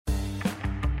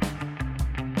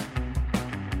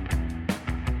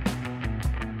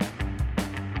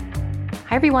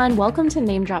Hi, everyone. Welcome to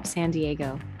Name Drop San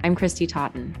Diego. I'm Christy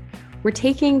Totten. We're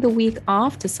taking the week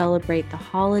off to celebrate the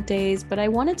holidays, but I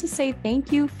wanted to say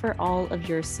thank you for all of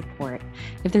your support.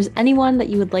 If there's anyone that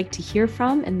you would like to hear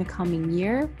from in the coming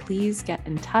year, please get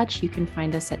in touch. You can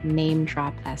find us at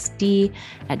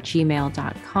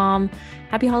namedropsd@gmail.com.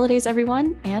 Happy holidays,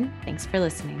 everyone, and thanks for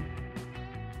listening.